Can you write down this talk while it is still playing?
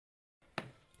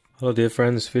Hello dear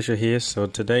friends, Fisher here. So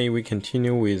today we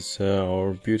continue with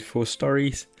our beautiful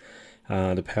stories,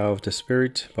 The Power of the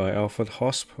Spirit by Alfred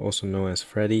Hosp, also known as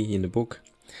Freddy in the book.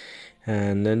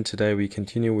 And then today we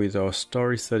continue with our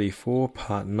story 34,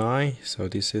 part 9. So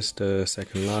this is the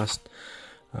second last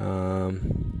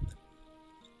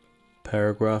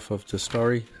paragraph of the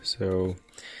story. So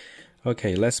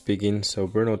okay, let's begin. So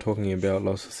Bruno talking about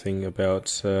lots of things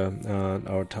about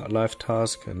our life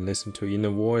task and listen to inner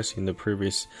voice in the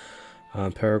previous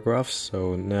paragraphs.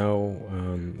 So now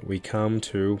we come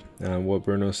to what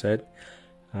Bruno said.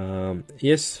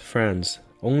 Yes, friends,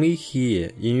 only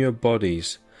here in your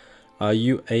bodies are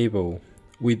you able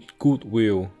with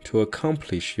goodwill to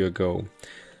accomplish your goal.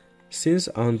 Since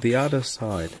on the other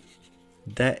side,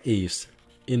 that is,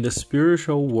 in the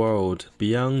spiritual world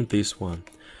beyond this one,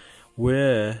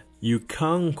 where you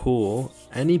can't call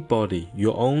anybody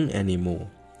your own anymore,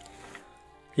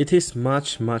 it is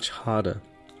much harder.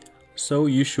 So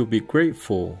you should be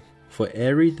grateful for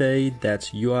every day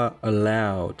that you are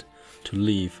allowed to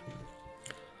live.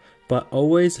 But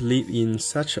always live in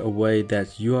such a way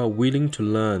that you are willing to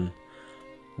learn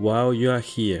while you are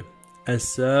here and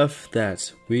serve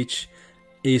that which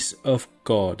is of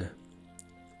God.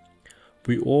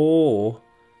 We all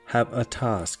have a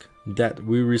task that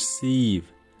we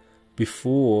receive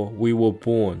before we were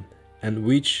born and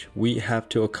which we have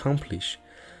to accomplish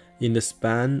in the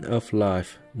span of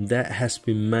life that has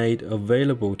been made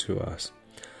available to us.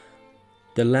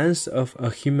 The length of a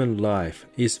human life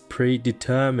is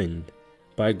predetermined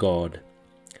by God.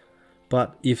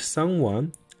 But if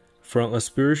someone, from a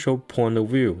spiritual point of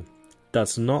view,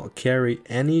 does not carry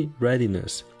any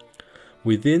readiness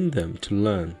within them to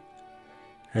learn,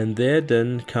 and there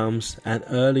then comes an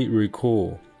early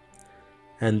recall,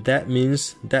 and that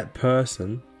means that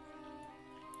person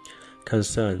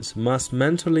concerns must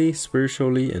mentally,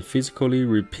 spiritually, and physically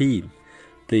repeat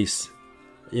this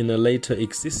in a later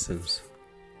existence.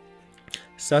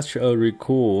 Such a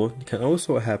recall can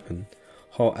also happen,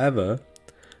 however,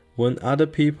 when other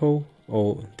people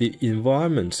or the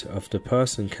environment of the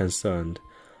person concerned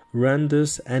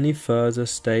renders any further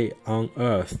stay on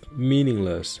earth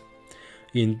meaningless.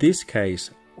 In this case,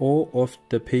 all of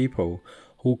the people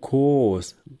who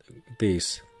cause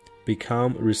this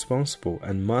become responsible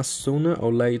and must sooner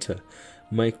or later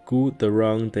make good the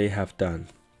wrong they have done.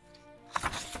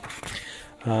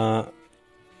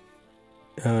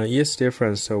 Yes, dear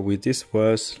friends, so with this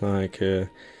verse,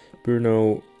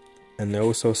 Bruno and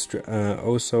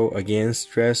also again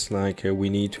stress we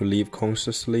need to live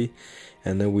consciously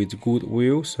and then with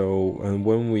goodwill. So and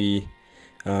when we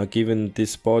given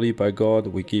this body by God,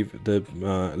 we give the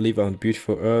live on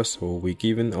beautiful earth, so we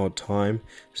given our time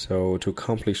so to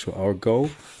accomplish our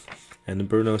goal. And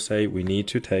Bruno say we need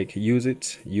to use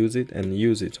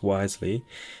it wisely,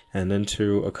 and then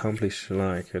to accomplish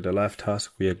the life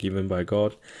task we are given by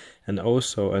God. And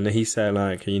also, and he said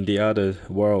in the other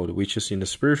world, which is in the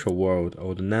spiritual world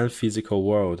or the non-physical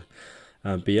world,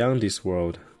 beyond this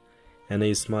world, and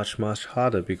it's much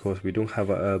harder because we don't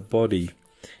have a body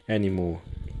anymore,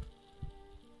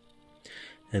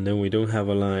 and then we don't have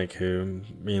a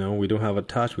we don't have a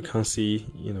touch. We can't see,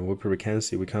 we probably can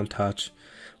see, we can't touch.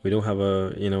 We don't have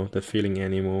a the feeling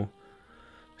anymore.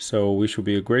 So we should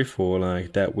be grateful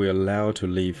that we're allowed to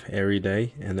live every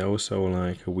day, and also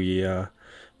we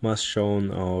must show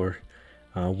our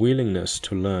willingness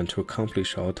to learn, to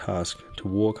accomplish our task, to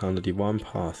walk on the divine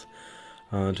path,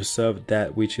 to serve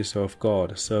that which is of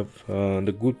God, serve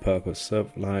the good purpose,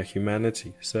 serve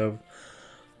humanity, serve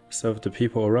the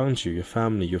people around you, your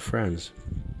family, your friends.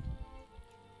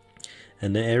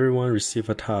 And then everyone receive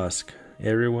a task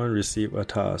in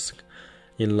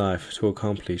life to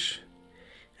accomplish.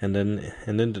 And then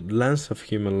the length of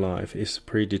human life is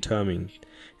predetermined.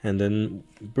 And then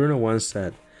Bruno once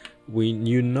said,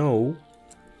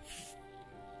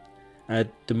 at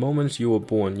the moment you were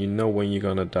born, you know when you're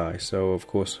gonna die. So of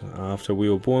course, after we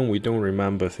were born, we don't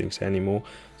remember things anymore.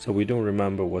 So we don't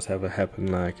remember whatever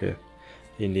happened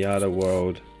in the other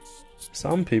world.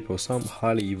 Some people, some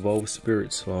highly evolved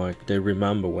spirits, they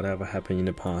remember whatever happened in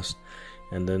the past.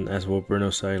 And then as what Bruno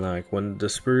say, when the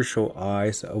spiritual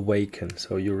eyes awaken,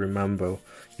 so you remember,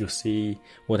 you see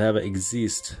whatever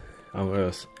exists on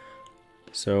earth.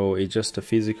 So it's just a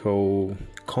physical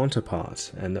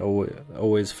counterpart and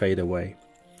always fade away.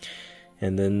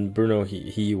 And then Bruno,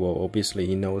 he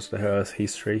knows the earth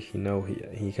history.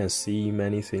 He can see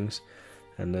many things,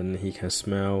 and then he can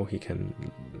smell, he can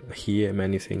hear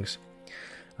many things.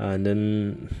 And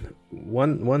then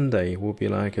one day we'll be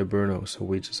like a Bruno, so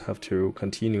we just have to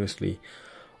continuously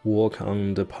walk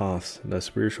on the path, the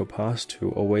spiritual path,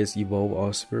 to always evolve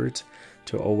our spirit,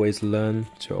 to always learn,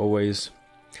 to always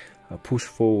push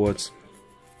forward.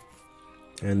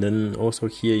 And then also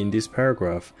here in this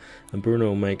paragraph,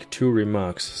 Bruno make 2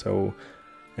 remarks. So,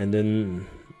 and then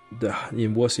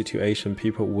in what situation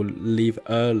people will leave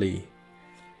early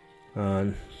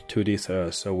to this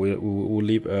earth. So we'll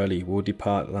leave early, we'll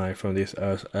depart like from this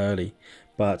earth early.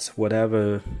 But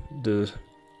whatever the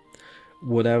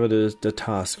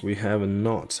task we have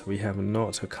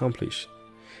not accomplished,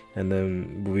 and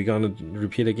then we're gonna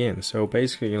repeat again. So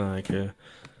basically, like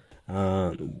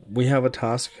we have a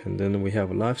task, and then we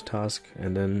have a life task,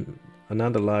 and then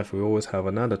another life we always have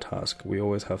another task. We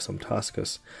always have some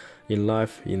tasks in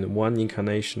life, in one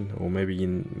incarnation or maybe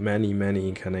in many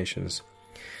incarnations,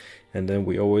 and then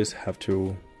we always have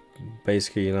to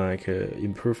basically like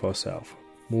improve ourselves,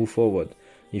 move forward.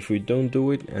 If we don't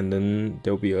do it, and then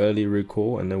there'll be early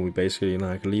recall, and then we basically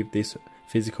like leave this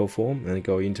physical form and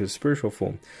go into spiritual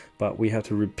form. But we have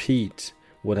to repeat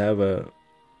whatever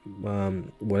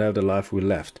the life we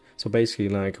left. So basically,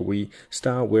 like we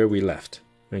start where we left.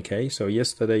 Okay, so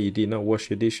yesterday you did not wash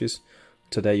your dishes,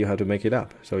 today you have to make it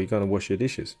up. So you're gonna wash your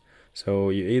dishes. So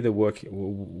you either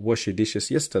wash your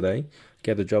dishes yesterday,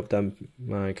 get the job done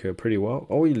like pretty well,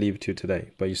 or you leave to today,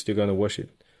 but you're still gonna wash it.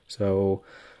 So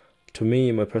to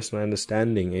me, my personal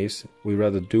understanding is we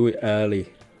rather do it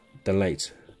early than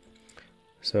late.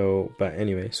 So, but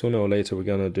anyway, sooner or later we're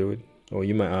gonna do it. Or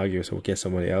you might argue, so we'll get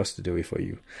somebody else to do it for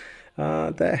you.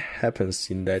 That happens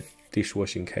in that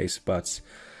dishwashing case, but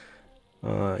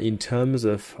in terms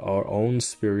of our own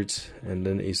spirit, and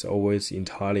then it's always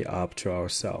entirely up to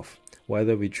ourselves,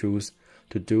 whether we choose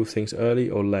to do things early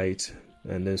or late,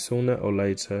 and then sooner or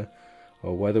later,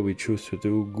 or whether we choose to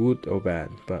do good or bad.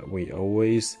 But we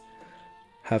always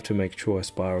have to make choice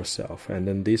by ourselves. And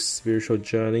then this spiritual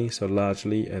journey, so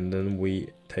largely, and then we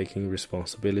taking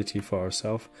responsibility for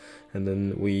ourselves, and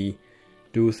then we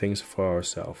do things for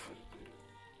ourselves.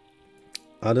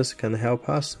 Others can help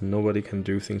us, nobody can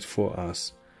do things for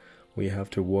us. We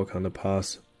have to walk on the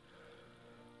path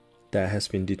that has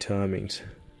been determined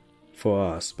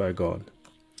for us by God.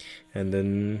 And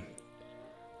then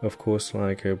of course,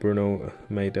 like Bruno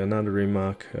made another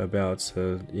remark about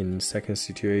in second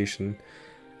situation,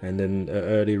 and then an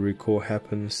early recall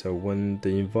happens. So when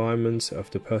the environment of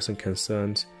the person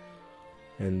concerned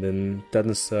and then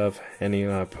doesn't serve any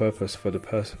purpose for the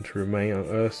person to remain on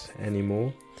earth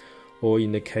anymore, or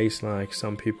in the case like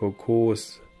some people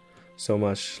cause so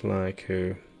much like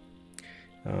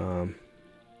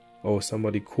or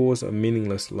somebody cause a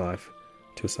meaningless life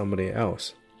to somebody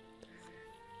else,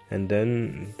 and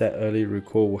then that early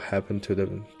recall will happen to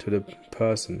the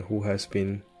person who has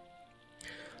been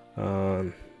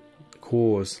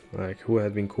caused, like who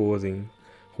has been causing,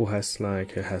 who has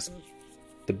like has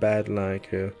the bad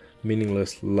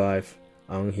meaningless life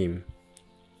on him.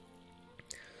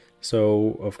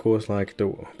 So of course, like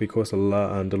because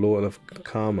Allah and the Lord of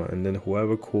karma, and then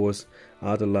whoever caused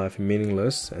other life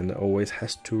meaningless and always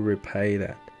has to repay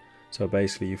that. So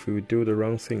basically, if we do the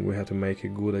wrong thing, we have to make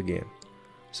it good again.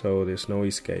 So there's no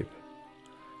escape.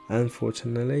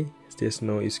 Unfortunately, there's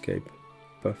no escape.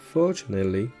 But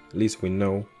fortunately, at least we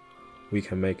know we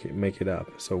can make it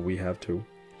up. So we have to.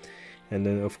 And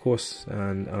then of course,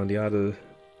 and on the other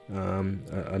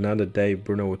another day,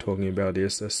 Bruno was talking about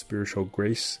this spiritual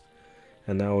grace,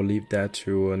 and I will leave that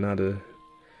to another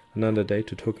day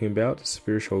to talking about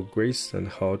spiritual grace and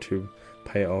how to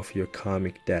pay off your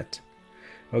karmic debt.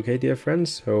 Okay, dear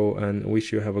friends, so and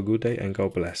wish you have a good day and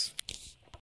God bless.